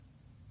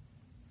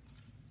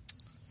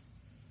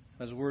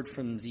As a word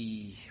from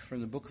the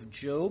book of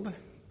Job,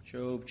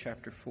 Job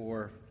chapter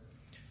 4,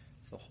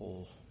 the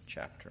whole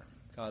chapter.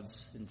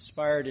 God's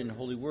inspired and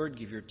holy word,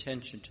 give your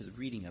attention to the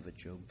reading of it,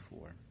 Job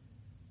 4.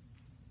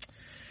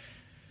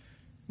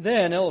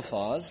 Then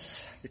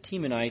Eliphaz, the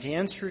Temanite,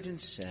 answered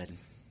and said,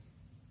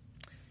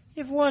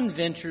 If one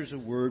ventures a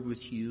word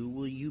with you,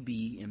 will you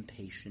be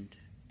impatient?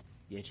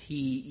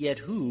 Yet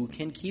who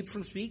can keep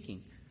from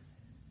speaking?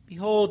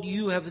 Behold,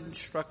 you have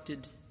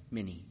instructed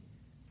many,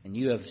 and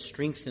you have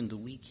strengthened the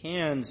weak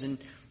hands, and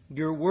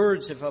your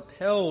words have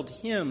upheld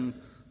him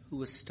who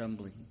was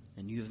stumbling,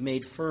 and you have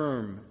made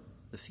firm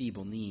the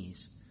feeble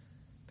knees.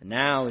 But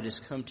now it has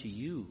come to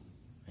you,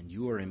 and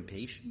you are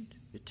impatient.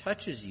 It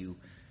touches you,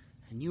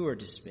 and you are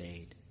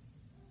dismayed.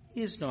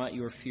 Is not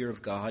your fear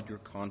of God your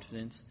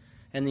confidence,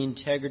 and the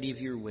integrity of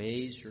your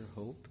ways your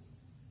hope?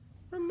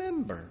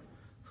 Remember,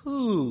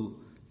 who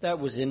that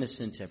was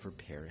innocent ever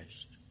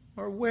perished,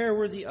 or where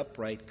were the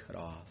upright cut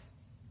off?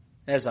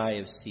 As I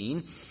have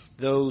seen,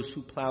 those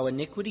who plow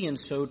iniquity and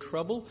sow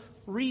trouble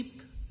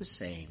reap the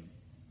same.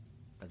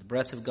 By the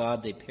breath of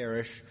God they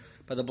perish,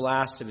 by the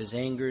blast of his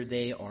anger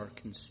they are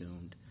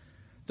consumed.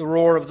 The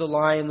roar of the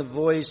lion, the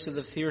voice of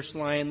the fierce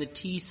lion, the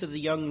teeth of the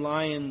young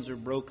lions are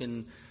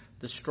broken.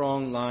 The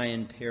strong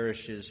lion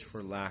perishes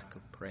for lack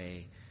of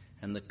prey,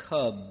 and the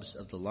cubs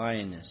of the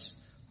lioness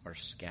are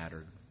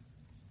scattered.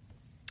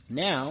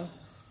 Now,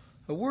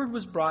 a word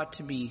was brought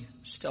to me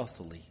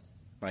stealthily.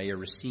 I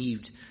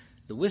received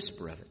the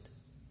whisper of it.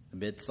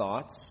 Amid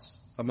thoughts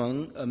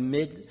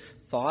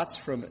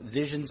from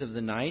visions of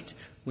the night,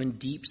 when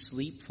deep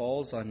sleep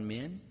falls on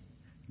men,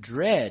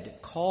 dread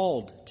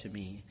called to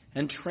me,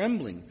 and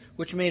trembling,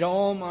 which made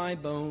all my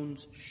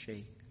bones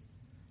shake.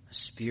 A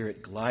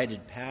spirit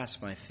glided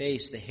past my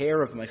face. The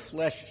hair of my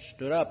flesh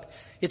stood up.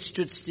 It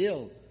stood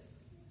still,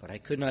 but I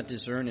could not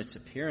discern its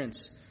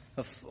appearance.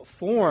 A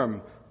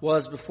form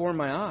was before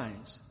my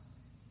eyes.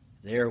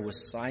 There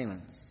was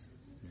silence.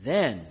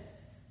 Then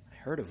I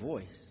heard a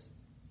voice.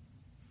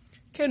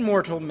 Can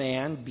mortal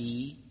man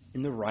be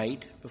in the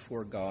right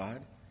before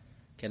God?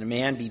 Can a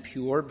man be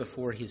pure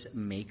before his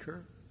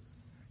Maker?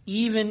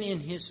 Even in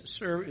his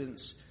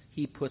servants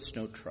he puts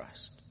no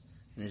trust,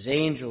 and his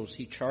angels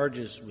he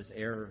charges with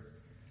error.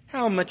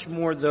 How much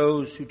more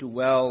those who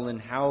dwell in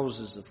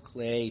houses of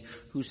clay,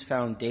 whose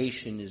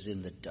foundation is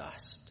in the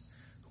dust,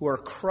 who are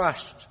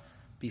crushed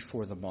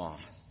before the moth.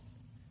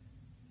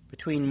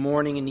 Between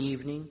morning and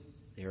evening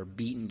they are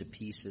beaten to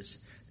pieces.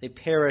 They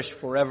perish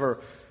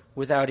forever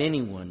without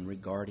anyone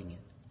regarding it.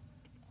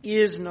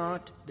 Is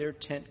not their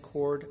tent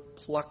cord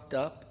plucked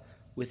up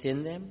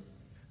within them?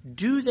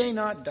 Do they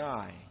not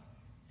die?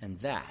 And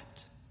that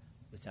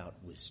without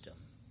wisdom.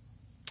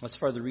 As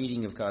far the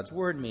reading of God's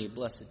word, may it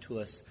bless it to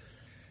us.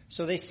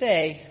 So they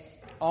say,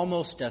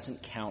 almost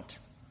doesn't count.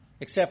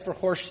 Except for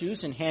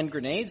horseshoes and hand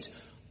grenades,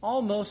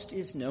 almost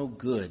is no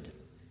good.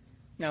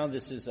 Now,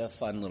 this is a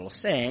fun little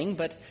saying,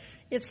 but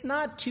it's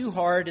not too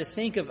hard to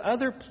think of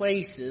other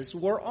places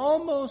where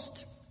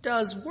almost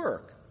does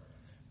work.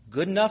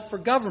 Good enough for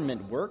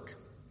government work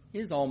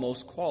is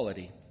almost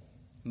quality.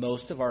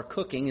 Most of our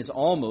cooking is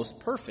almost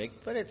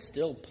perfect, but it's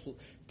still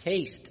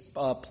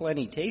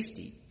plenty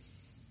tasty.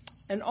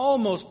 And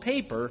almost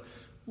paper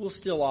will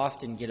still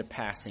often get a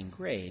passing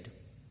grade.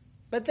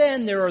 But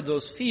then there are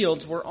those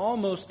fields where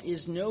almost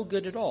is no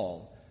good at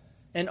all.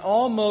 An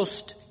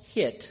almost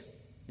hit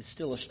is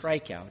still a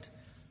strikeout.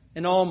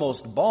 An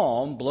almost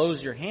balm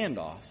blows your hand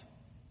off.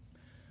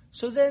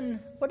 So then,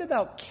 what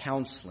about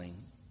counseling?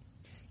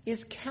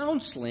 Is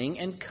counseling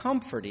and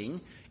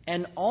comforting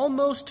an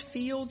almost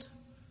field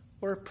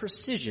or a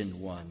precision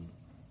one?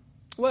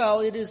 Well,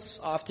 it is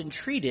often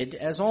treated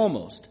as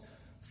almost.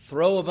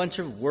 Throw a bunch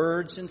of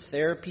words and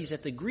therapies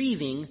at the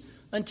grieving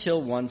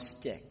until one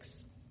sticks.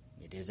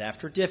 It is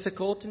after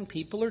difficult and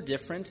people are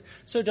different,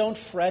 so don't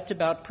fret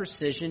about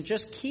precision.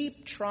 Just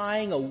keep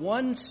trying a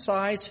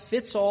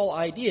one-size-fits-all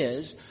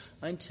ideas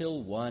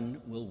until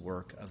one will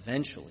work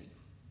eventually.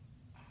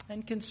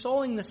 And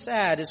consoling the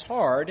sad is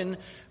hard, and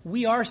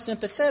we are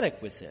sympathetic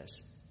with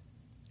this.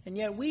 And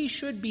yet we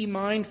should be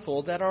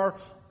mindful that our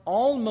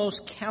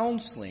almost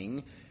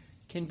counseling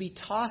can be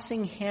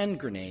tossing hand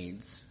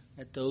grenades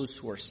at those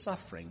who are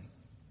suffering.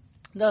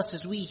 Thus,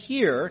 as we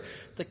hear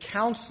the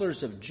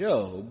counselors of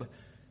Job,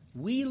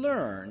 we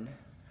learn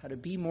how to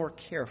be more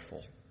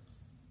careful.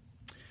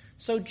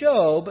 So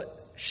Job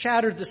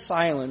shattered the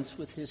silence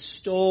with his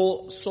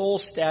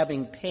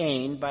soul-stabbing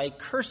pain by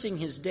cursing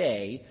his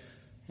day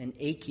and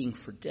aching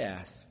for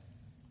death.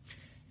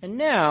 And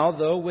now,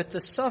 though, with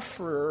the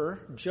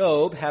sufferer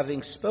Job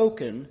having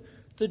spoken,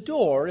 the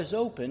door is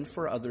open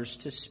for others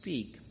to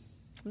speak.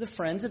 The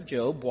friends of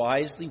Job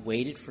wisely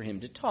waited for him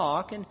to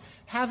talk, and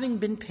having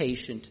been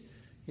patient,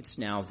 it's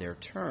now their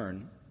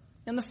turn.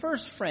 And the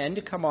first friend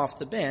to come off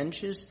the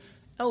bench is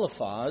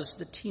Eliphaz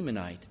the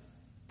Temanite.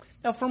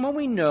 Now, from what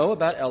we know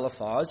about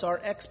Eliphaz, our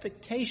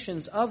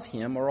expectations of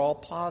him are all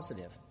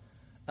positive.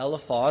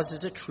 Eliphaz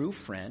is a true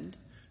friend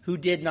who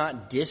did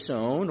not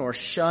disown or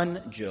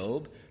shun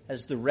Job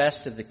as the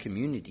rest of the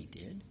community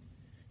did.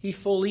 He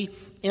fully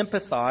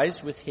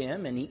empathized with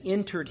him, and he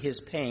entered his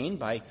pain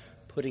by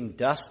putting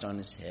dust on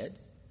his head.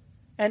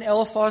 And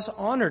Eliphaz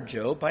honored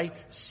Job by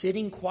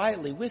sitting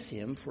quietly with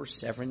him for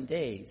 7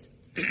 days.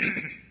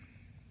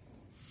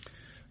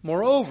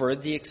 Moreover,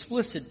 the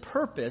explicit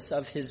purpose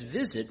of his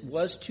visit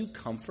was to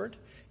comfort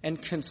and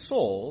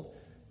console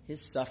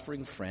his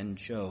suffering friend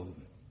Job.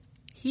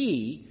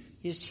 He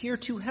is here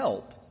to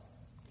help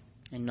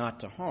and not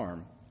to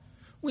harm.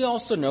 We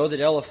also know that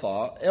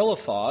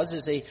Eliphaz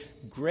is a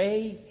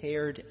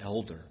gray-haired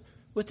elder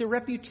with a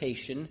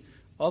reputation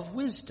of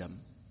wisdom.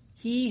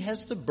 He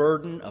has the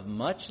burden of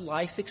much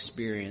life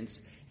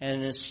experience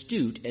and an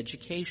astute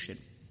education.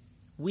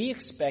 We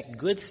expect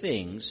good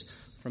things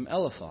from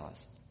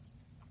Eliphaz.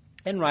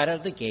 And right out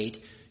of the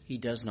gate, he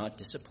does not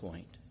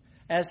disappoint,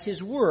 as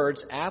his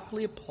words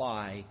aptly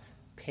apply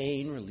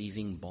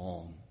pain-relieving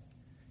balm.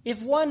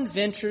 If one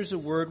ventures a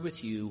word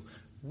with you,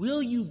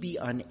 will you be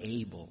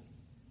unable?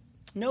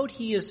 Note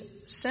he is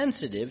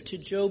sensitive to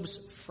Job's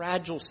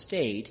fragile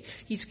state.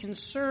 He's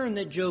concerned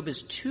that Job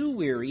is too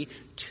weary,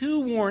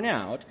 too worn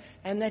out,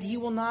 and that he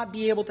will not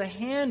be able to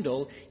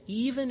handle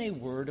even a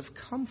word of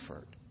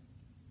comfort.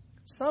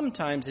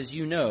 Sometimes, as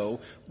you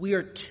know, we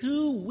are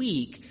too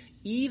weak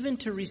even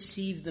to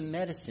receive the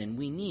medicine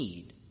we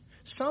need.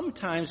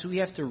 Sometimes we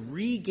have to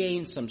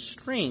regain some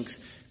strength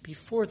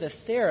before the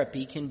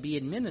therapy can be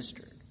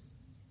administered.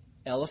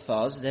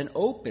 Eliphaz then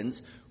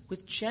opens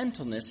with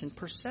gentleness and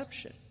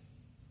perception.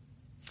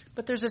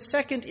 But there's a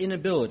second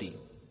inability.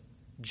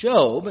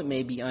 Job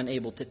may be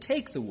unable to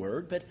take the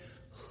word, but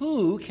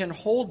who can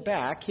hold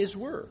back his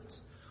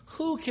words?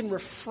 Who can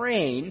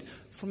refrain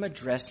from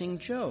addressing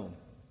Job?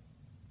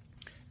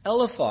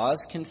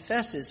 Eliphaz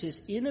confesses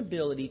his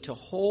inability to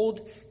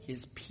hold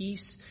his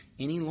peace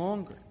any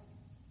longer.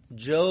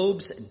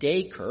 Job's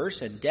day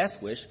curse and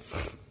death wish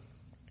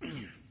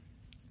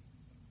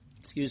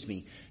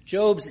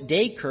Job's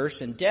day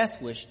curse and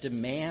death wish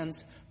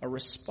demands a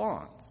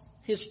response.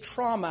 His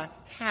trauma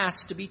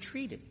has to be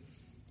treated.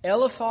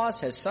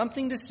 Eliphaz has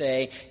something to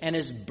say, and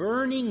his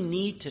burning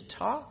need to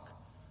talk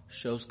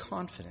shows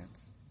confidence.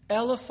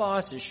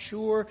 Eliphaz is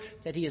sure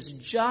that he has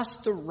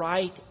just the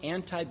right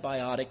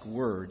antibiotic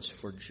words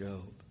for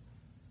Job.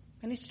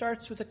 And he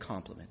starts with a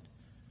compliment.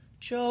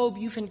 Job,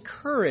 you've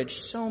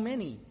encouraged so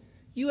many.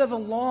 You have a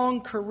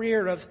long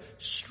career of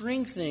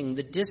strengthening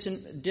the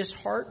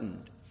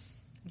disheartened.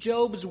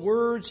 Job's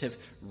words have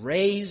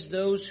raised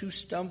those who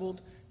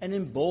stumbled and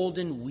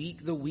emboldened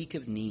the weak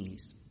of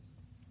knees.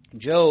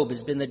 Job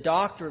has been the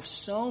doctor of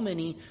so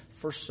many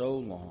for so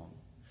long.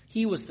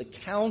 He was the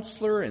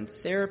counselor and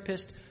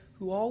therapist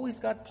who always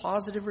got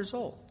positive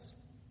results.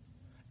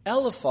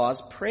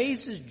 Eliphaz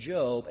praises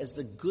Job as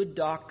the good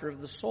doctor of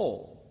the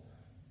soul.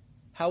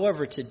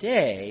 However,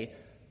 today,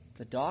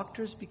 the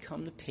doctor's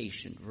become the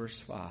patient, verse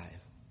 5.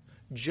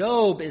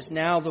 Job is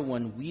now the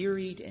one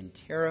wearied and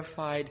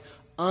terrified,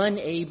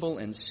 unable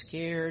and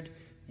scared,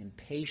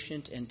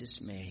 impatient and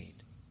dismayed.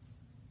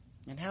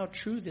 And how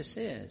true this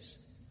is.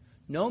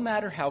 No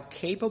matter how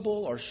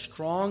capable or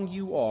strong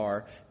you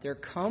are, there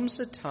comes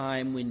a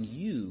time when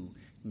you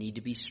need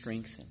to be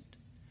strengthened.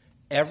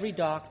 Every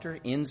doctor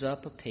ends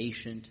up a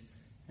patient,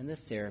 and the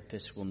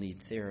therapist will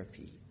need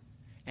therapy.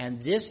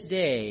 And this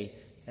day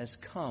has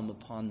come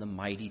upon the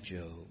mighty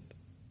Job.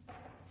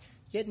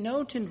 Yet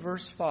note in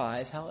verse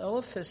 5 how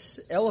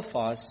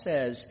Eliphaz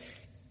says,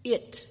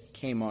 it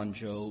came on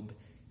Job,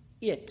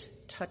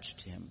 it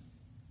touched him.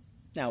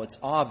 Now it's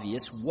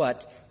obvious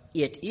what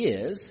it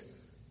is,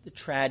 the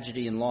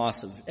tragedy and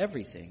loss of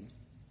everything.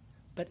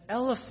 But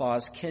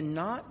Eliphaz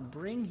cannot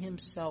bring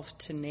himself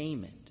to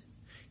name it.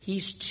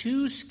 He's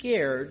too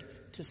scared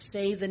to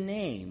say the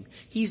name.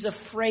 He's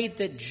afraid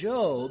that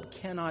Job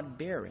cannot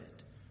bear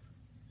it.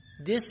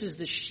 This is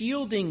the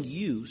shielding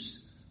use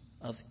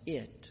of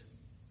it.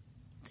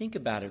 Think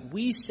about it.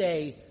 We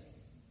say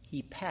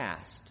he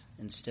passed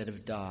instead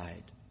of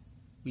died.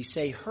 We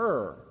say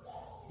her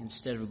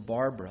instead of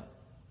Barbara,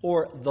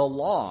 or the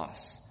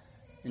loss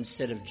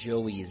instead of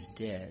Joey is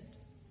dead.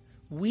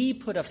 We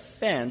put a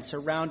fence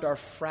around our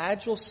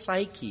fragile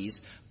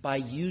psyches by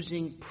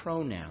using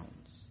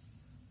pronouns,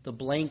 the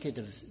blanket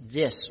of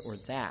this or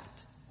that,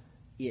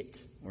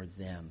 it or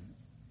them.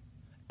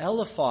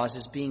 Eliphaz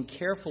is being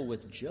careful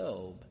with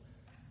Job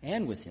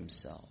and with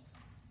himself.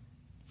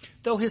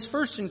 Though his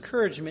first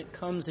encouragement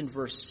comes in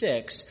verse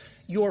 6,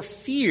 your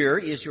fear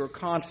is your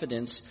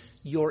confidence,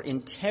 your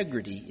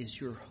integrity is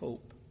your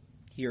hope.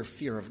 Here,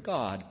 fear of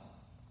God.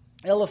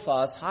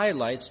 Eliphaz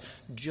highlights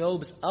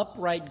Job's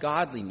upright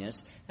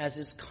godliness as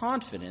his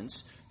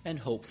confidence and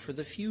hope for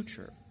the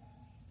future.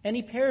 And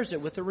he pairs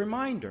it with a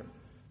reminder.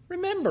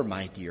 Remember,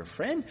 my dear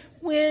friend,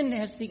 when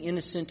has the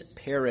innocent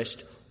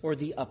perished or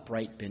the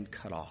upright been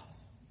cut off?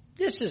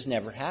 This has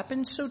never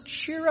happened, so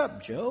cheer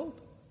up, Job.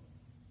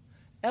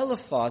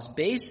 Eliphaz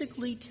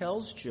basically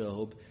tells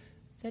Job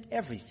that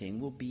everything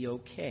will be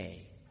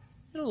okay.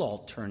 It'll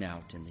all turn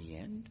out in the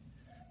end.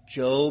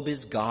 Job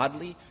is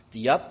godly,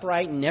 the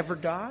upright never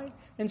die,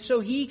 and so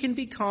he can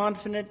be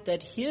confident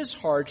that his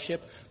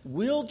hardship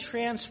will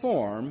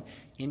transform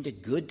into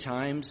good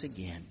times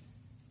again.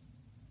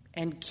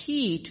 And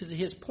key to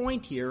his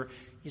point here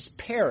is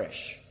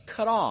perish,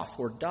 cut off,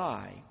 or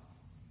die.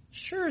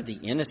 Sure, the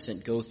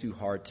innocent go through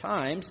hard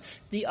times.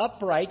 The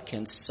upright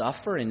can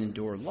suffer and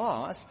endure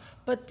loss.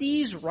 But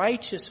these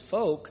righteous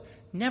folk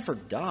never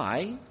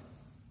die.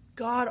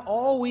 God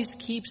always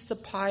keeps the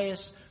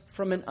pious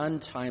from an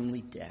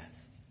untimely death.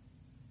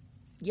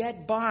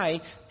 Yet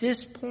by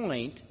this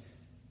point,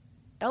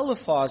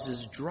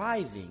 Eliphaz's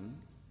driving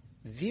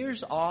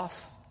veers off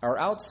or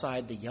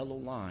outside the yellow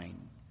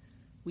line.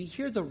 We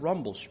hear the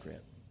rumble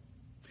strip.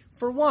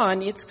 For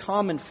one, it's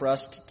common for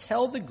us to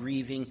tell the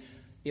grieving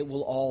it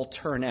will all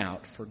turn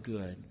out for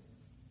good.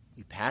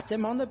 We pat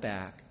them on the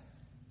back,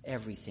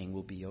 everything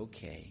will be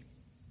okay.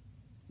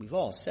 We've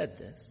all said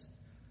this.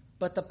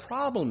 But the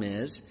problem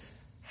is,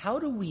 how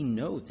do we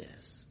know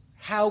this?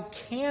 How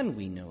can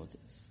we know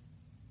this?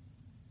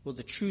 Well,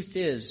 the truth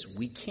is,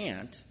 we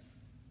can't,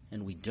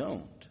 and we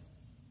don't.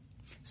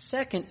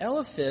 Second,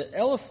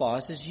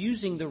 Eliphaz is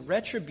using the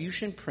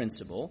retribution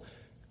principle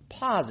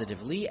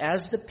positively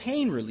as the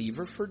pain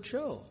reliever for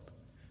Job.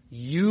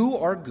 You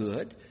are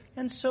good,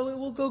 and so it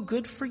will go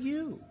good for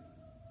you.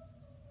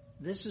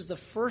 This is the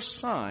first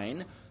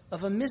sign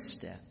of a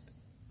misstep.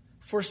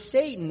 For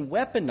Satan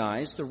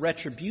weaponized the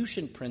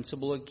retribution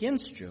principle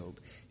against Job.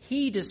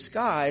 He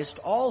disguised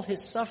all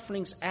his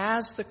sufferings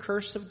as the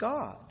curse of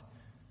God.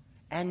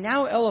 And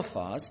now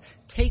Eliphaz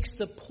takes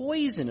the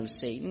poison of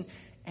Satan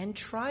and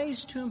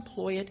tries to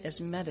employ it as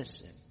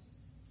medicine.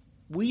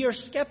 We are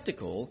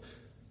skeptical,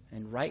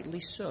 and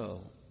rightly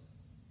so.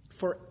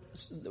 For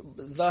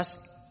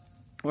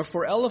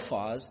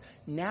Eliphaz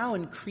now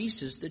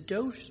increases the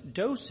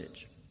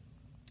dosage.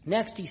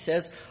 Next he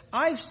says,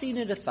 I've seen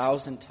it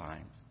 1,000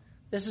 times.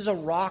 This is a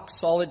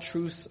rock-solid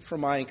truth from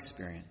my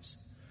experience.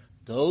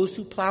 Those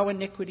who plow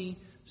iniquity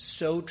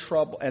sow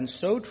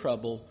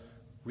trouble,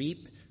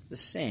 reap the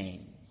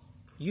same.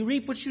 You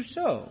reap what you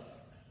sow.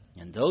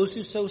 And those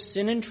who sow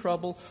sin and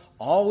trouble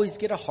always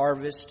get a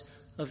harvest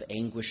of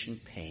anguish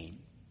and pain.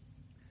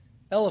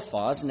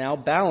 Eliphaz now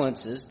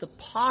balances the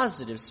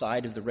positive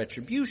side of the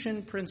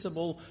retribution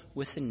principle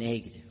with the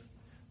negative.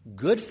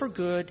 Good for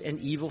good and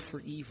evil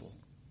for evil.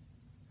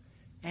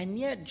 And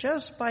yet,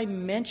 just by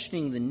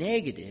mentioning the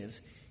negative,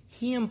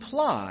 he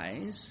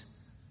implies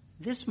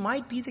this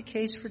might be the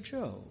case for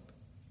Job.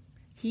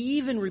 He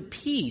even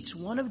repeats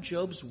one of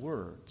Job's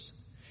words.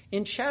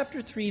 In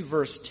chapter 3,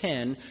 verse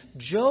 10,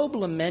 Job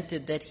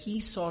lamented that he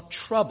saw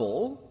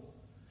trouble,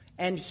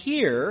 and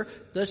here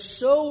the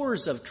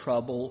sowers of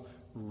trouble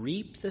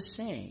reap the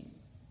same.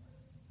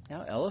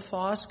 Now,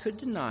 Eliphaz could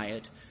deny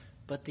it,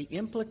 but the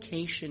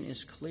implication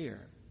is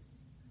clear.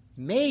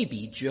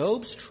 Maybe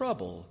Job's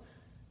trouble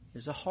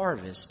is a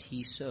harvest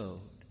he sowed.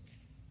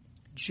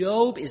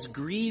 Job is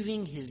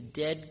grieving his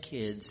dead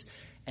kids,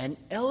 and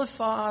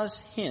Eliphaz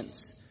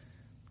hints,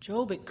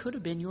 Job, it could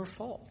have been your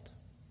fault.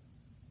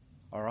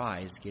 Our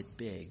eyes get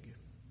big.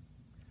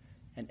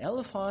 And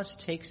Eliphaz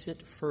takes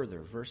it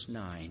further, verse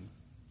 9.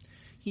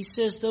 He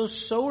says,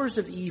 those sowers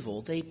of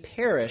evil, they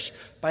perish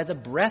by the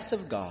breath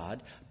of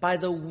God. By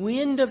the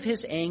wind of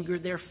his anger,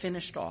 they're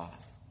finished off.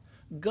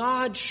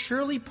 God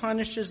surely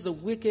punishes the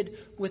wicked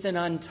with an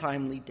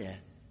untimely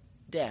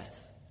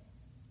death.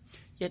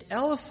 Yet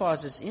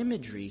Eliphaz's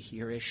imagery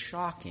here is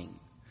shocking.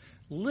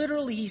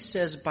 Literally, he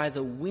says, by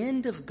the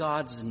wind of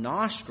God's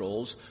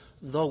nostrils,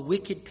 the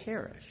wicked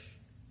perish.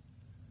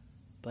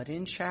 But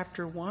in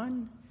chapter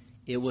 1,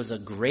 it was a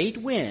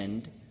great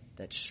wind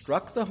that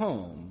struck the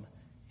home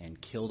and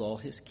killed all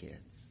his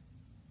kids.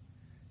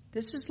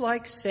 This is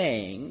like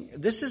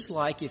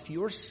if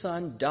your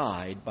son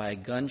died by a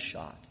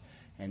gunshot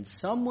and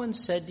someone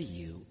said to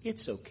you,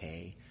 it's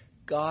okay,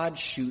 God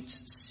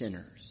shoots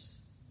sinners.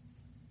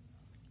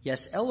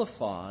 Yes,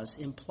 Eliphaz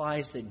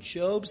implies that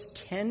Job's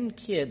 10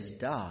 kids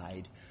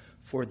died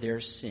for their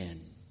sin.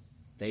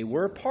 They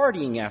were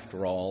partying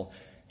after all,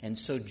 and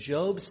so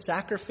Job's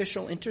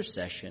sacrificial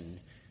intercession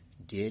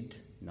did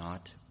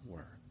not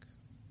work.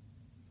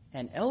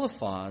 And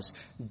Eliphaz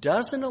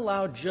doesn't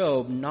allow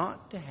Job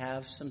not to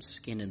have some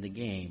skin in the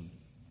game.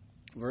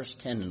 Verse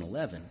 10 and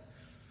 11.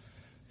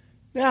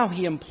 Now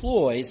he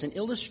employs an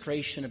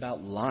illustration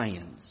about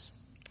lions.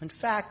 In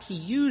fact, he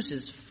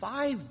uses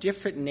 5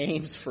 different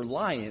names for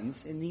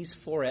lions in these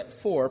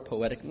four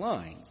poetic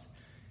lines.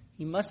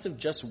 He must have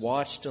just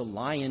watched a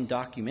lion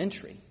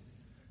documentary.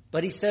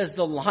 But he says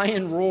the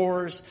lion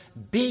roars,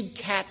 big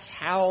cats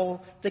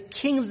howl, the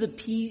king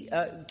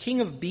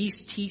of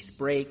beasts' teeth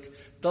break,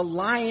 the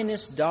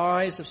lioness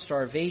dies of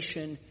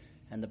starvation,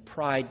 and the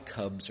pride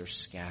cubs are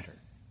scattered.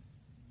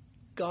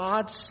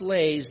 God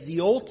slays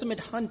the ultimate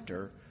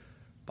hunter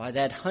by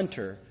that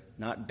hunter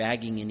not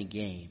bagging any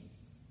game.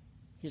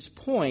 His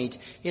point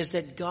is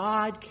that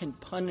God can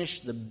punish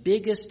the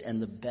biggest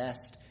and the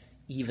best,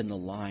 even the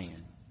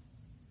lion.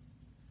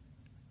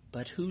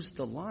 But who's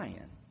the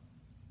lion?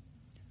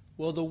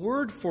 Well, the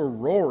word for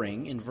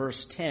roaring in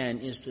verse 10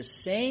 is the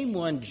same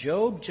one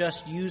Job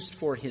just used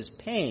for his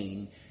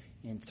pain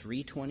in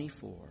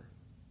 3:24.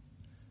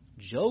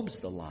 Job's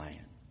the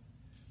lion.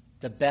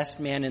 the best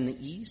man in the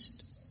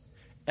East?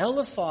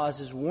 Eliphaz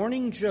is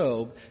warning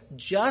Job,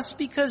 just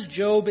because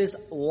Job is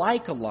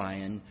like a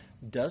lion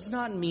does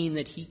not mean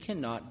that he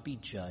cannot be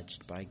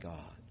judged by God.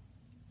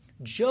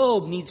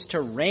 Job needs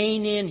to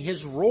rein in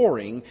his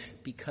roaring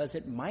because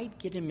it might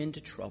get him into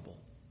trouble.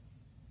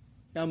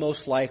 Now,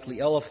 most likely,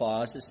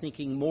 Eliphaz is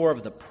thinking more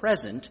of the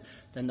present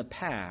than the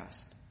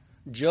past.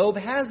 Job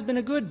has been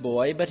a good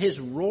boy, but his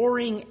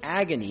roaring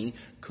agony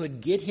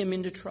could get him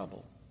into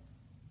trouble.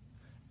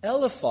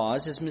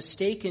 Eliphaz has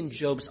mistaken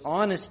Job's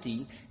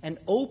honesty and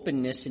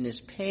openness in his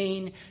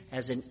pain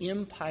as an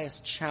impious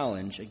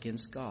challenge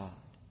against God.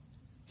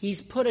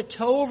 He's put a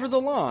toe over the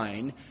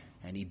line,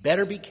 and he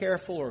better be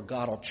careful or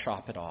God will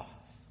chop it off.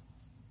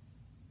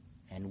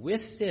 And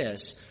with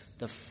this,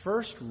 the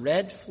first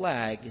red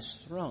flag is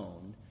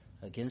thrown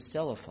against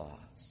Eliphaz.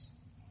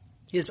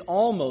 His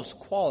almost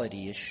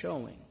quality is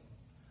showing.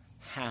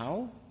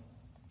 How?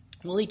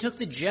 Well, he took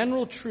the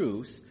general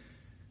truth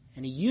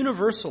and he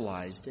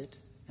universalized it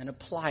and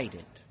applied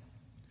it.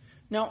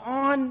 Now,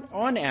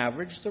 on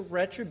average, the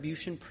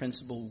retribution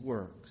principle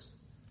works.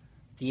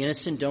 The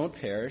innocent don't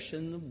perish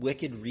and the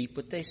wicked reap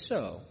what they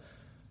sow.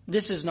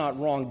 This is not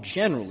wrong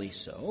generally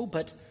so,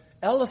 but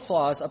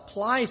Eliphaz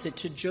applies it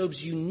to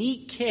Job's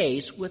unique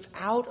case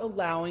without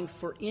allowing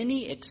for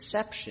any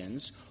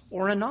exceptions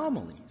or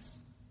anomalies.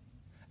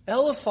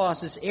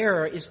 Eliphaz's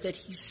error is that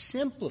he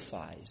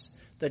simplifies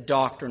the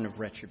doctrine of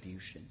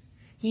retribution.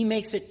 He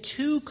makes it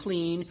too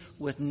clean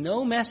with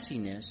no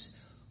messiness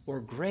or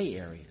gray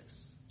areas.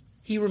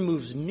 He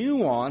removes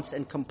nuance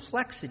and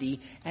complexity,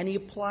 and he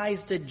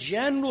applies the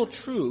general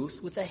truth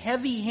with a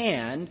heavy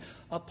hand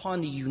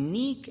upon the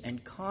unique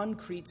and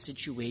concrete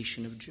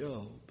situation of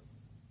Job.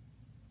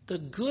 The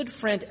good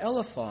friend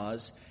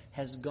Eliphaz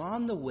has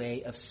gone the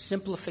way of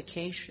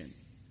simplification,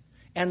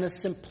 and the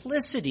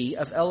simplicity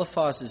of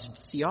Eliphaz's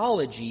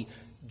theology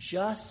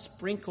just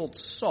sprinkled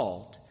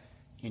salt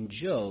in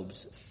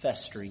Job's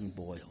festering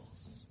boils.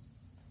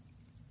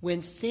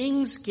 When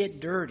things get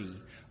dirty,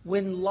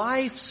 when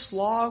life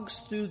slogs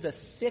through the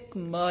thick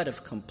mud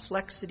of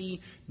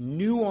complexity,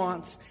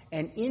 nuance,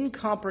 and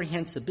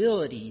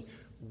incomprehensibility,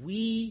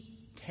 we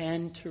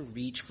tend to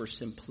reach for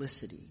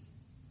simplicity.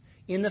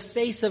 In the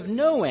face of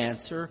no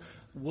answer,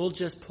 we'll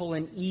just pull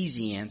an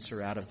easy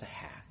answer out of the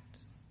hat.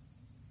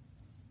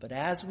 But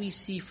as we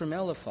see from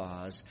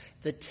Eliphaz,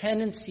 the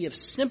tendency of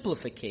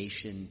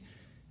simplification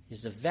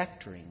is a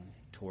vectoring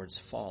towards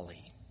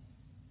folly.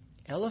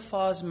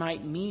 Eliphaz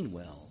might mean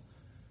well,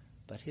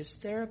 but his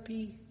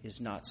therapy is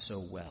not so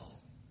well.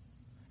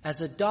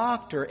 As a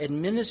doctor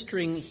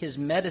administering his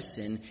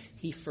medicine,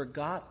 he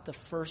forgot the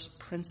first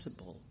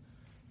principle: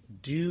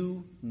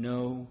 do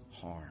no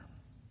harm.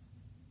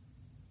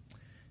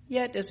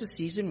 Yet, as a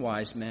seasoned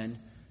wise man,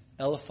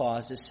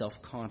 Eliphaz is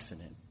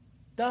self-confident.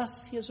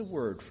 Thus, he has a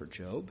word for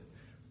Job,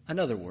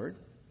 another word.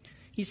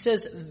 He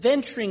says,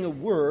 venturing a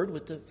word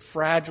with the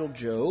fragile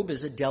Job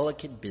is a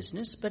delicate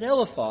business, but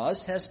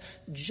Eliphaz has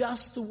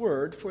just the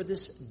word for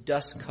this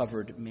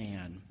dust-covered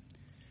man.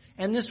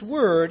 And this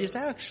word is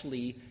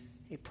actually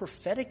a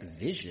prophetic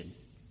vision.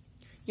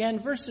 Yeah, in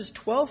verses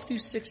 12 through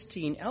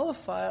 16,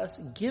 Eliphaz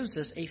gives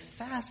us a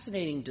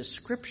fascinating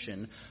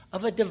description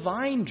of a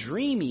divine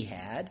dream he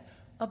had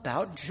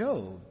about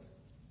Job.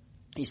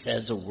 He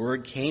says, a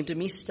word came to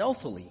me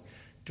stealthily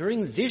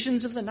during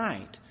visions of the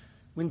night,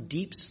 when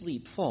deep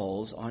sleep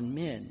falls on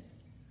men.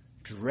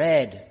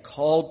 Dread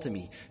called to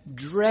me.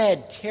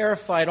 Dread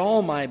terrified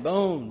all my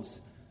bones.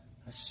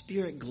 A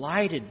spirit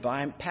glided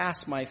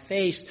past my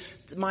face.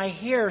 My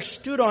hair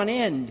stood on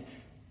end,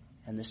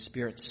 and the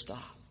spirit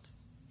stopped.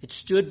 It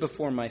stood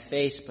before my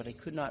face, but I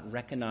could not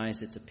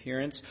recognize its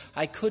appearance.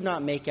 I could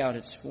not make out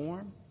its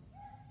form.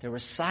 There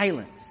was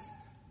silence,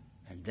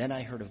 and then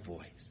I heard a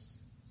voice.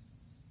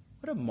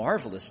 What a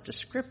marvelous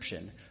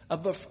description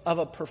of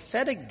a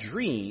prophetic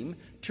dream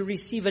to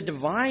receive a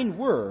divine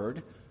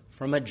word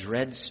from a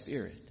dread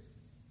spirit.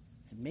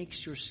 It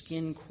makes your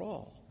skin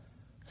crawl.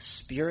 A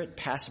spirit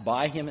passed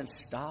by him and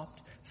stopped.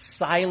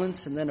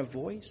 Silence and then a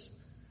voice.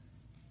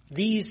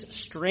 These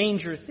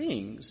stranger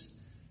things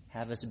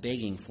have us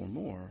begging for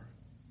more.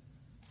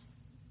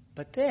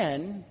 But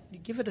then you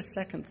give it a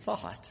second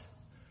thought.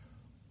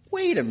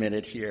 Wait a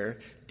minute here.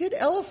 Did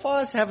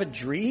Eliphaz have a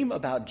dream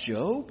about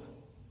Job?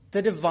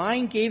 The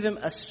divine gave him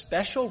a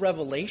special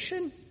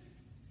revelation?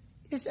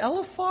 Is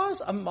Eliphaz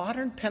a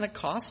modern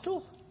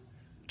Pentecostal?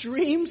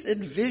 Dreams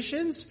and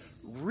visions?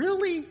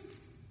 Really?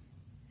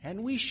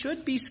 And we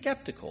should be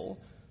skeptical,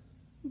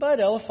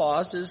 but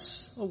Eliphaz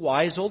is a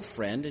wise old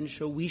friend, and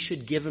so we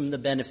should give him the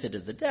benefit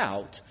of the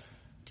doubt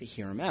to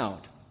hear him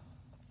out.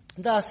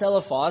 Thus,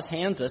 Eliphaz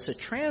hands us a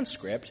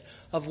transcript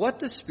of what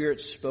the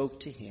Spirit spoke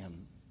to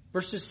him.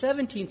 Verses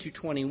 17 through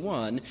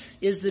 21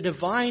 is the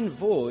divine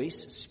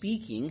voice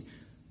speaking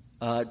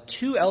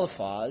to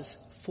Eliphaz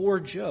for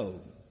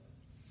Job.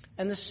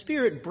 And the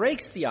Spirit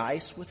breaks the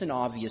ice with an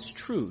obvious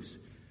truth.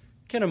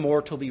 Can a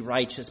mortal be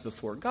righteous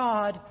before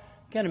God?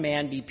 Can a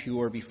man be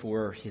pure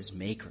before his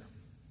Maker?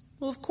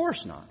 Well, of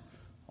course not.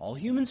 All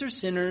humans are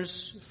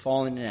sinners,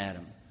 fallen in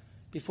Adam.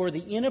 Before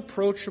the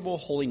inapproachable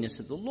holiness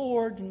of the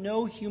Lord,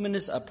 no human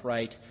is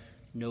upright,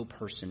 no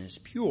person is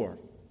pure.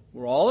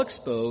 We're all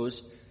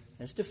exposed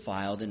as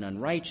defiled and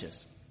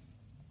unrighteous.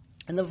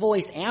 And the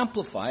voice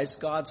amplifies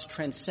God's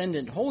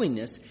transcendent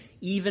holiness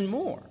even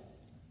more.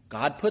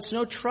 God puts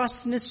no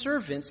trust in his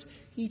servants.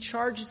 He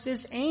charges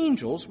his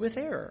angels with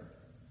error.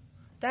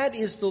 That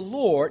is, the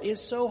Lord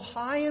is so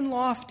high and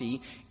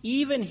lofty,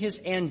 even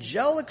his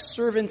angelic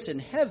servants in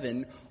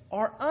heaven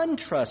are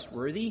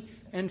untrustworthy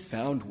and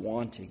found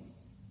wanting.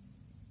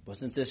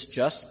 Wasn't this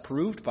just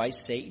proved by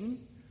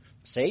Satan?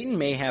 Satan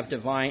may have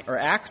divine or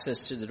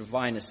access to the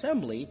divine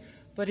assembly,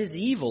 but his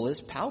evil is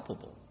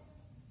palpable.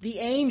 The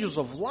angels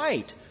of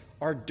light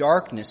are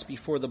darkness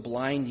before the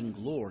blinding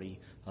glory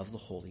of the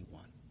Holy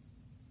One.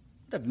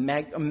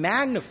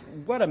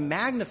 What a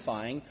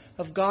magnifying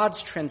of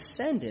God's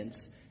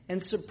transcendence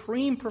and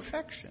supreme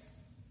perfection.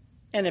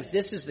 And if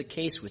this is the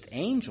case with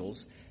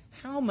angels,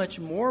 how much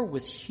more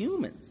with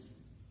humans?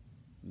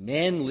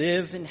 Men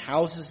live in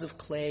houses of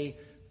clay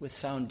with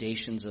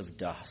foundations of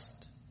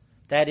dust.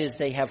 That is,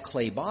 they have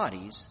clay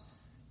bodies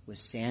with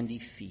sandy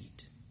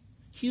feet.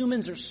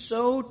 Humans are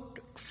so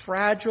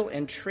fragile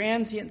and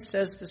transient,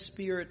 says the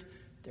Spirit,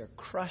 they're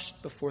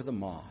crushed before the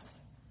moth.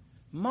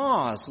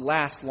 Moths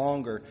last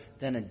longer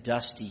than a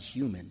dusty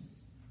human.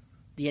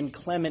 The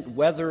inclement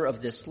weather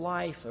of this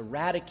life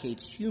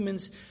eradicates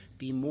humans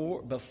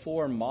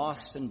before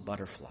moths and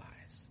butterflies.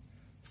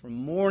 From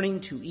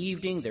morning to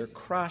evening, they're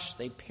crushed,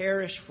 they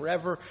perish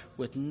forever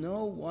with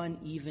no one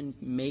even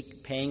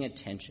paying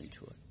attention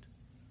to it.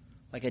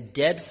 Like a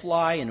dead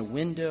fly in a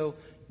window,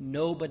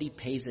 nobody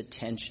pays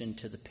attention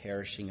to the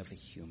perishing of a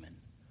human.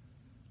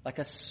 Like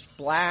a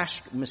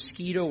splashed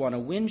mosquito on a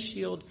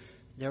windshield,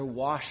 they're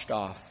washed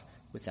off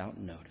without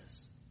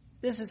notice.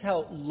 This is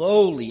how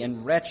lowly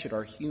and wretched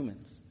are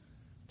humans.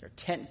 Their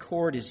tent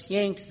cord is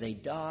yanked, they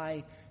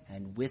die,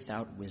 and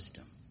without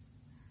wisdom.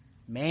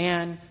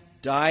 Man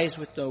dies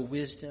with no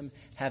wisdom,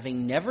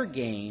 having never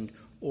gained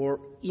or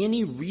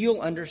any real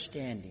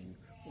understanding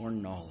or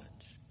knowledge.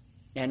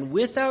 And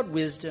without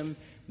wisdom,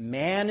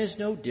 man is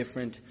no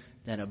different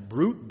than a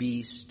brute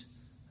beast,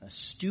 a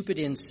stupid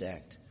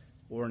insect,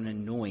 or an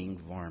annoying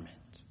varmint.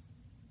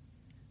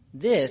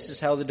 This is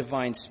how the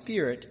divine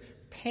Spirit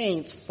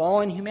paints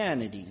fallen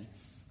humanity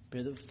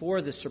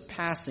before the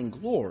surpassing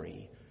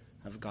glory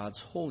of God's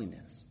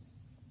holiness.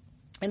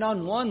 And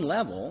on one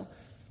level,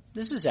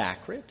 this is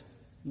accurate.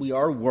 We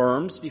are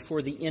worms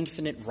before the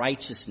infinite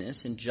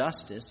righteousness and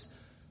justice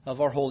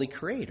of our holy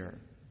Creator.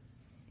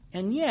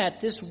 And yet,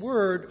 this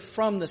word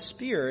from the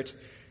Spirit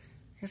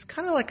is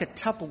kind of like a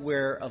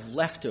Tupperware of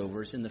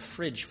leftovers in the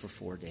fridge for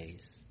 4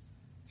 days.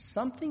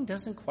 Something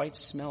doesn't quite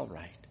smell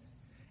right.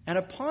 And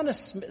upon a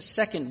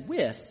second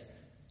whiff,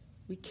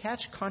 we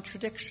catch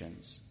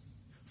contradictions.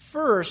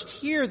 First,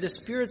 here the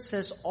Spirit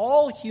says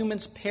all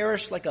humans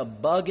perish like a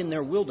bug in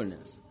their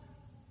wilderness.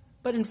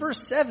 But in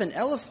verse 7,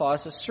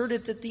 Eliphaz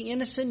asserted that the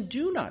innocent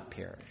do not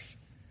perish.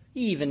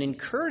 He even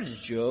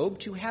encouraged Job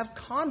to have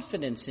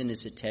confidence in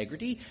his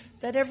integrity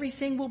that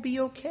everything will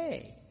be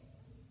okay.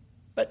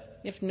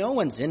 But if no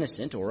one's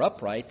innocent or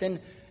upright,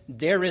 then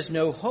there is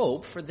no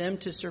hope for them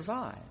to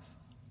survive.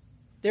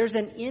 There's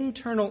an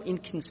internal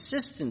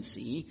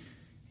inconsistency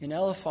in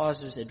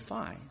Eliphaz's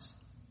advice.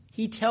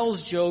 He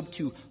tells Job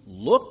to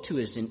look to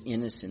his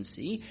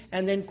innocency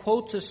and then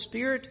quotes a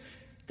Spirit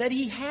that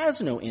he has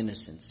no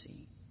innocency.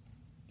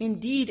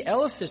 Indeed,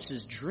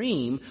 Eliphaz's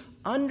dream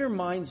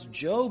undermines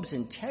Job's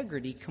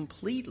integrity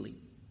completely.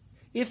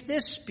 If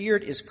this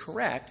Spirit is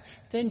correct,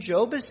 then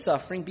Job is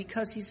suffering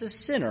because he's a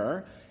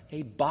sinner,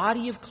 a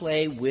body of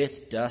clay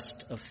with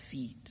dust of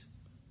feet.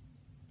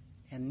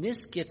 And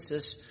this gets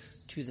us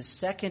to the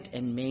second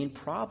and main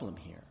problem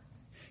here.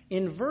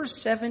 In verse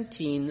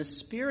 17, the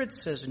Spirit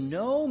says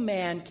no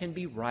man can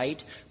be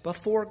right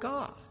before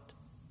God.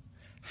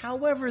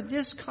 However,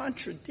 this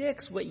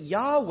contradicts what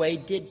Yahweh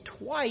did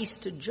twice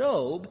to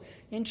Job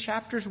in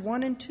chapters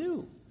 1 and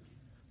 2.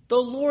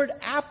 The Lord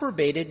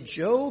approbated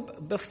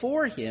Job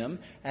before him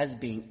as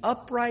being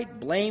upright,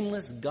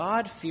 blameless,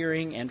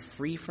 God-fearing, and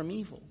free from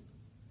evil.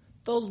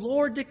 The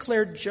Lord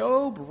declared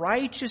Job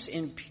righteous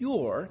and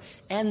pure,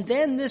 and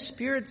then the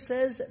Spirit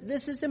says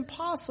this is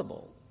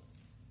impossible.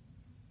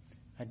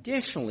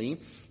 Additionally,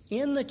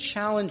 in the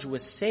challenge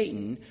with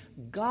Satan,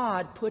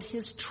 God put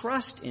his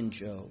trust in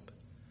Job.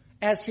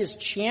 As his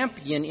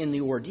champion in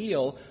the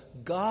ordeal,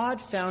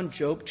 God found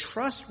Job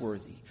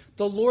trustworthy.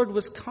 The Lord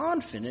was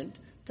confident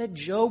that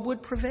Job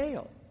would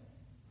prevail.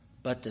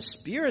 But the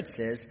Spirit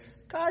says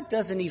God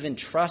doesn't even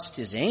trust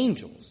his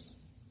angels.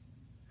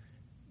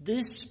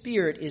 This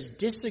Spirit is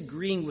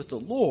disagreeing with the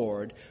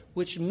Lord,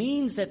 which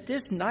means that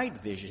this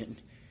night vision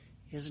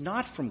is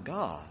not from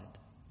God.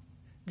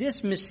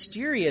 This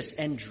mysterious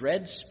and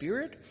dread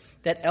spirit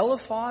that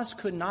Eliphaz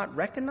could not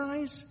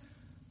recognize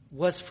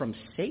was from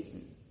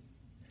Satan.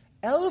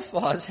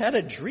 Eliphaz had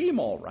a dream,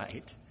 all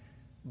right,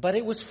 but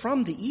it was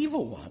from the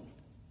evil one.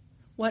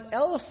 What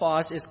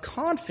Eliphaz is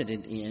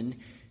confident in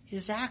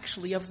is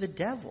actually of the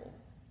devil.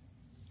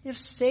 If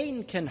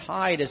Satan can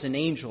hide as an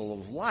angel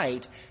of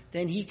light,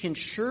 then he can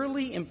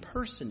surely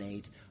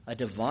impersonate a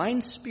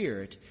divine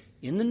spirit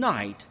in the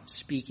night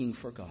speaking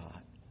for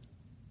God.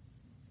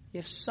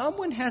 If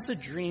someone has a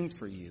dream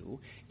for you,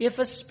 if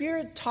a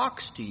spirit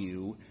talks to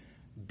you,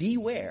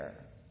 beware,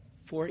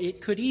 for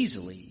it could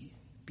easily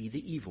be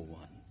the evil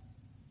one.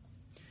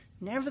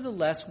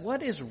 Nevertheless,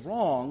 what is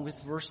wrong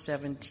with verse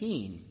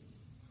 17?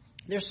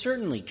 There's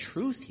certainly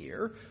truth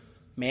here.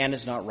 Man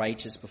is not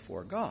righteous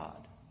before God.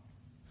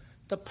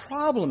 The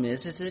problem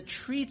is it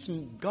treats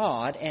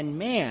God and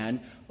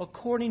man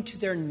according to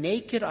their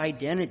naked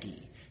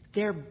identity,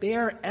 their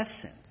bare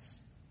essence.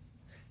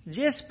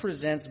 This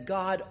presents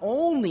God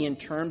only in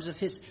terms of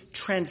his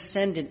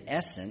transcendent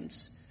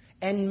essence,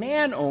 and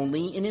man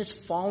only in his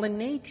fallen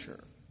nature.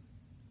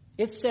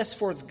 It sets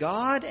forth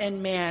God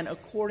and man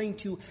according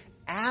to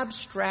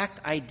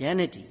abstract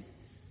identity,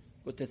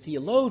 what the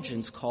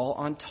theologians call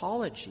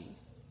ontology.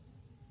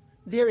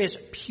 There is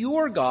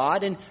pure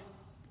God and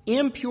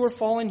impure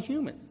fallen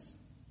humans.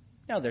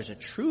 Now, there's a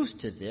truth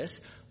to this,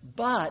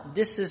 but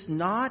this is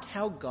not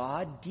how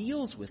God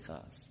deals with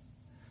us.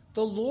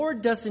 The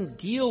Lord doesn't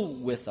deal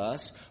with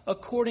us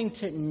according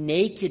to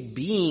naked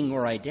being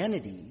or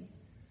identity,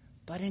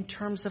 but in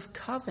terms of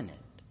covenant.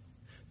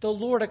 The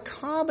Lord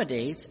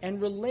accommodates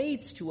and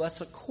relates to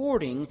us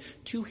according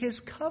to his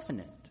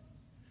covenant.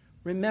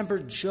 Remember,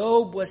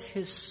 Job was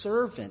his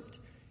servant,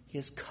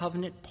 his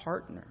covenant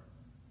partner.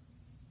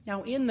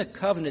 Now, in the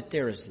covenant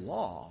there is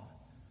law,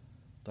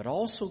 but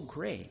also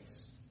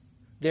grace.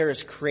 There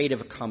is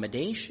creative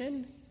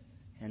accommodation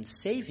and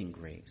saving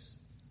grace.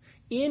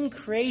 In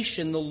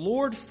creation, the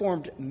Lord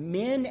formed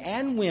men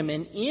and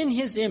women in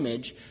his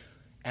image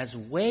as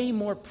way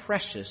more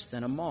precious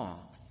than a moth.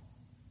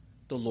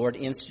 The Lord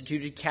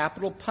instituted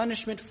capital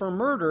punishment for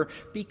murder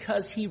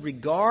because he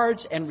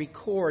regards and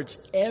records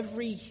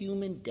every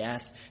human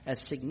death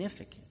as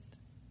significant.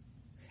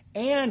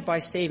 And by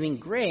saving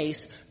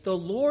grace, the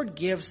Lord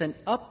gives an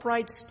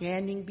upright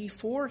standing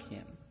before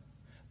him.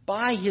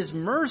 By his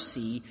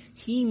mercy,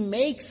 he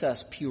makes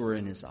us pure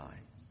in his eyes.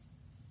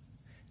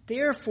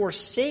 Therefore,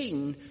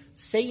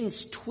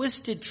 Satan's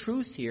twisted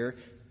truth here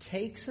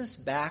takes us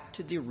back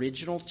to the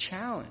original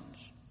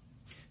challenge.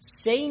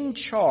 Satan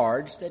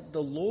charged that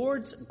the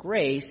Lord's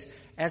grace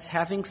as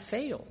having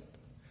failed,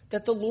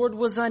 that the Lord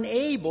was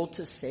unable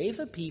to save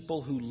a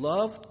people who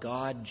loved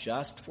God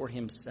just for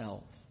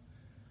himself,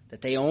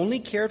 that they only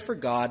cared for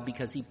God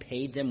because he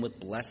paid them with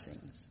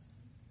blessings.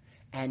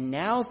 And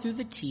now through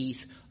the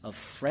teeth of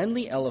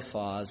friendly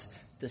Eliphaz,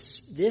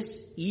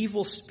 this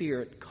evil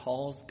spirit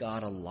calls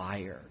God a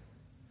liar.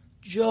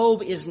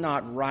 Job is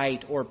not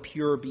right or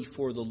pure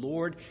before the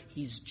Lord.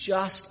 He's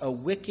just a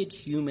wicked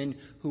human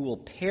who will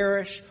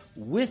perish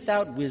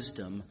without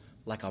wisdom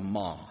like a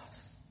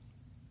moth.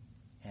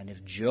 And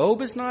if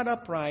Job is not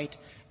upright,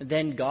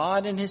 then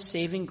God and his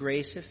saving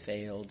grace have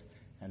failed,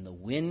 and the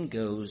wind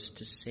goes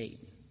to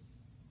Satan.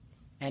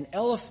 And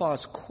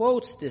Eliphaz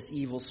quotes this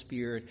evil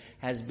spirit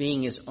as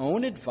being his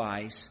own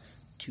advice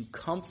to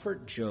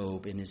comfort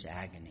Job in his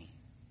agony.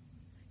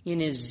 In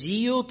his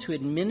zeal to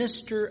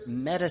administer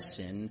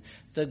medicine,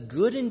 the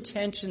good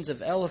intentions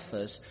of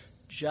Eliphaz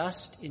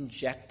just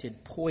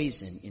injected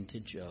poison into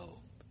Job.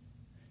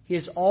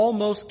 His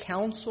almost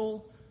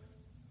counsel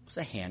was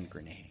a hand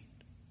grenade.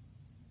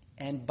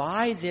 And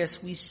by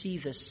this we see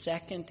the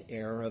second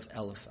error of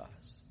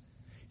Eliphaz.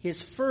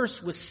 His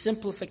first was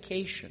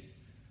simplification,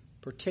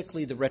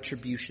 particularly the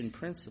retribution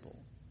principle.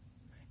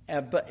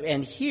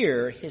 And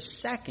here, his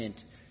second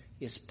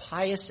is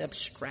pious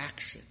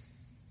abstraction.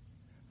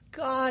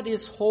 God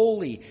is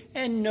holy,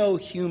 and no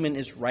human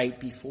is right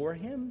before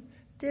him.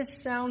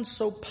 This sounds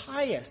so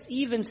pious,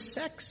 even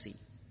sexy.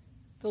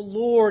 The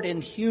Lord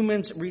and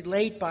humans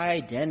relate by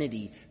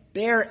identity,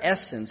 bare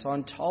essence,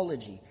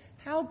 ontology.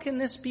 How can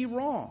this be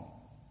wrong?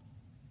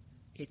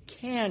 It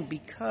can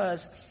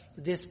because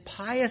this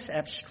pious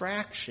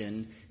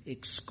abstraction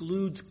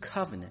excludes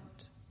covenant.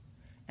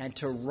 And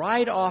to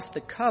write off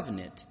the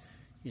covenant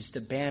is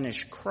to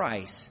banish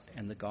Christ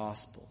and the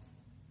gospel.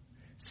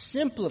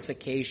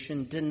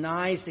 Simplification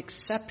denies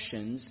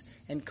exceptions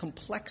and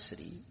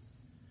complexity.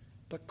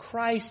 But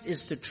Christ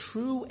is the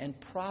true and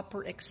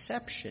proper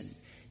exception.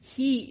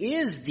 He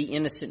is the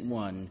innocent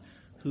one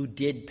who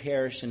did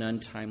perish in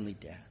untimely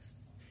death.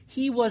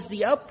 He was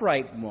the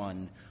upright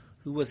one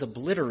who was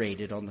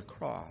obliterated on the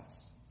cross.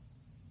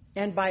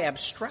 And by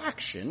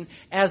abstraction,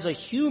 as a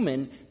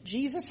human,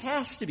 Jesus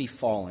has to be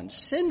fallen,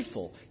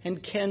 sinful,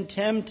 and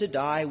condemned to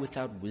die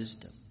without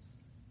wisdom.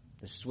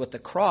 This is what the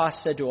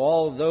cross said to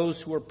all of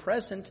those who were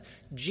present.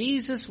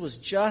 Jesus was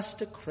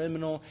just a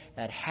criminal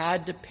that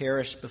had to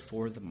perish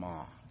before the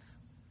moth.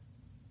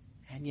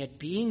 And yet,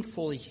 being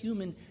fully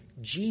human,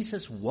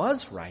 Jesus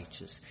was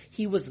righteous.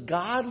 He was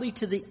godly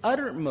to the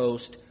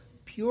uttermost,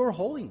 pure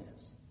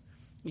holiness.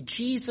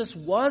 Jesus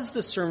was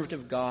the servant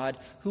of God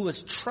who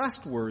was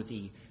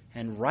trustworthy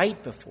and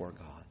right before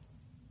God.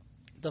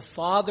 The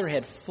Father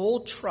had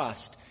full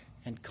trust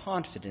and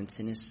confidence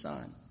in his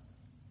Son.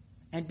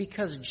 And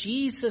because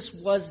Jesus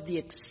was the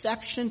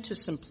exception to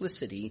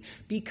simplicity,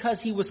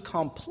 because he was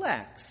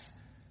complex,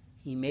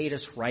 he made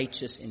us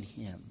righteous in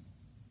him.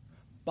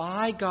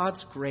 By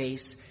God's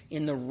grace,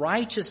 in the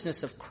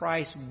righteousness of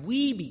Christ,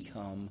 we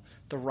become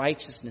the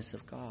righteousness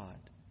of God.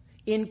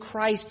 In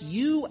Christ,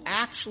 you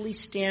actually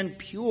stand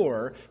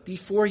pure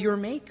before your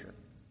Maker.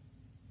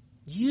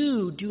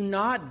 You do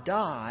not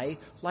die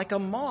like a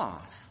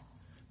moth,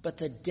 but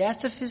the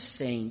death of his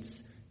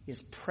saints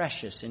is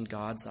precious in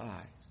God's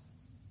eyes.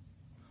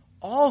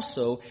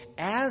 Also,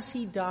 as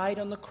he died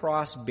on the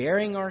cross,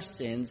 bearing our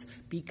sins,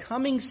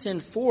 becoming sin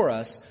for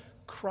us,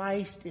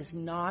 Christ is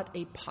not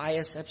a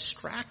pious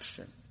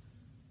abstraction.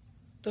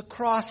 The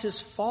cross is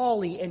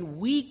folly and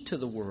weak to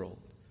the world.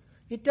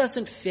 It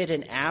doesn't fit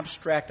an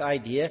abstract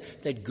idea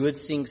that good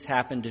things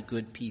happen to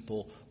good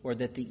people or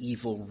that the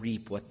evil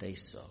reap what they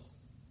sow.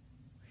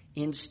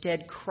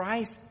 Instead,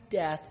 Christ's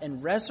death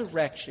and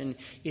resurrection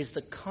is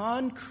the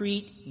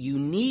concrete,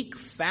 unique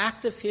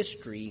fact of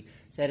history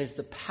that is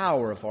the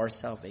power of our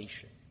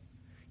salvation.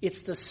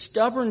 It's the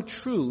stubborn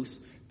truth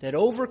that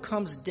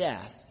overcomes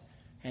death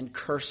and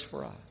curse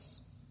for us.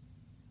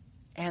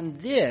 And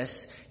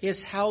this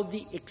is how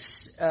the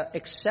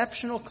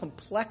exceptional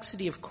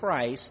complexity of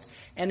Christ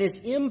and his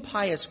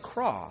impious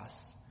cross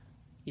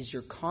is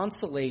your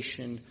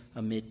consolation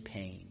amid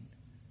pain,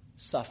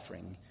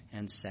 suffering,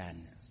 and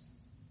sadness.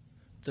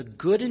 The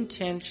good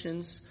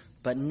intentions,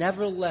 but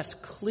nevertheless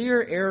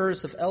clear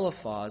errors of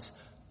Eliphaz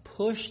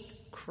pushed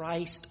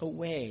Christ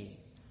away.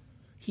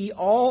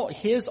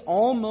 His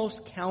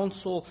almost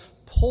counsel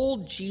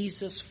pulled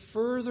Jesus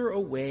further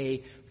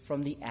away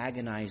from the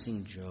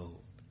agonizing Job.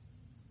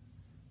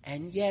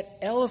 And yet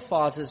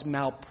Eliphaz's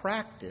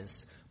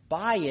malpractice,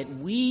 by it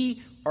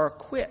we are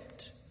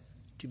equipped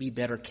to be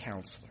better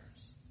counselors.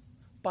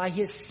 By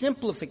his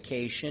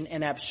simplification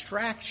and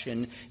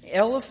abstraction,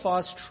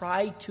 Eliphaz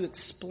tried to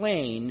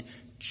explain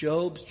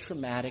Job's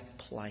traumatic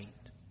plight.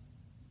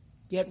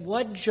 Yet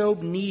what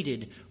Job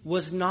needed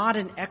was not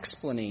an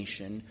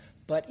explanation,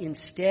 but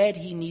instead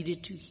he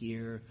needed to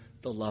hear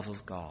the love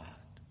of God.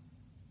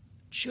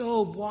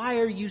 Job, why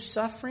are you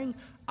suffering?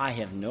 I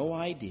have no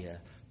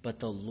idea, but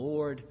the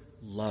Lord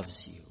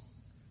loves you.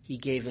 He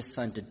gave his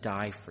son to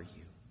die for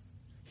you.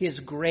 His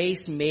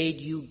grace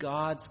made you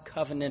God's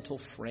covenantal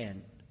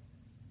friend.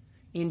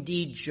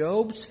 Indeed,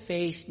 Job's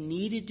faith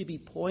needed to be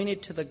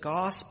pointed to the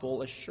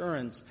gospel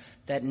assurance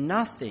that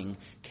nothing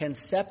can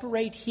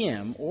separate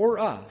him or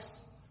us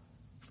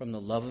from the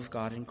love of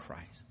God in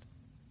Christ.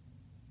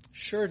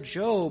 Sure,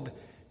 Job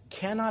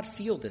cannot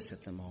feel this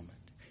at the moment.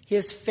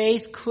 His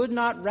faith could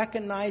not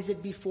recognize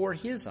it before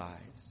his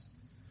eyes.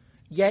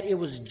 Yet it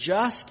was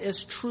just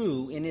as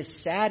true in his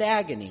sad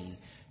agony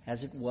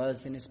as it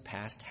was in his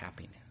past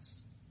happiness.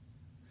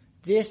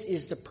 This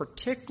is the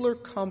particular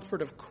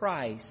comfort of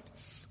Christ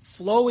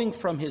flowing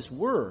from his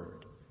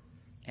word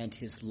and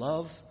his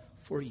love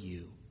for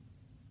you.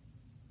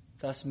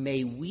 Thus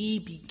may we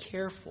be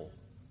careful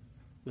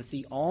with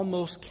the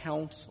almost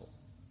counsel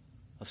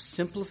of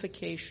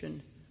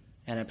simplification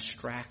and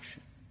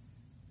abstraction.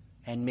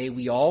 And may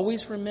we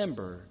always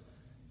remember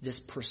this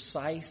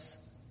precise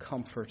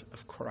comfort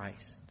of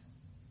Christ.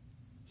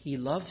 He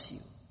loves you.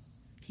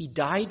 He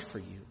died for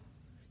you.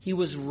 He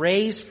was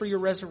raised for your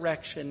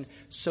resurrection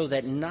so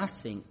that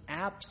nothing,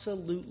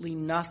 absolutely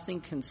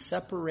nothing, can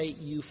separate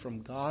you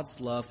from God's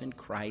love in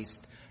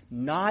Christ,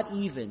 not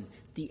even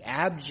the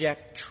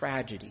abject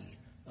tragedy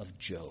of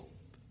Job.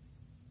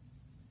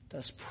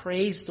 Thus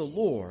praise the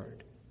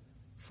Lord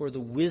for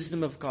the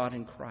wisdom of God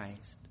in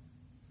Christ,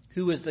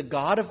 who is the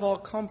God of all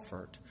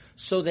comfort,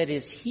 so that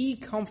as he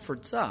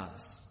comforts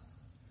us,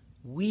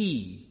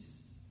 we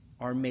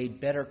are made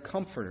better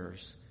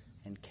comforters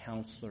and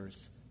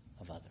counselors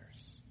of others.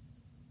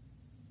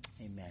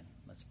 Amen.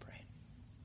 Let's pray.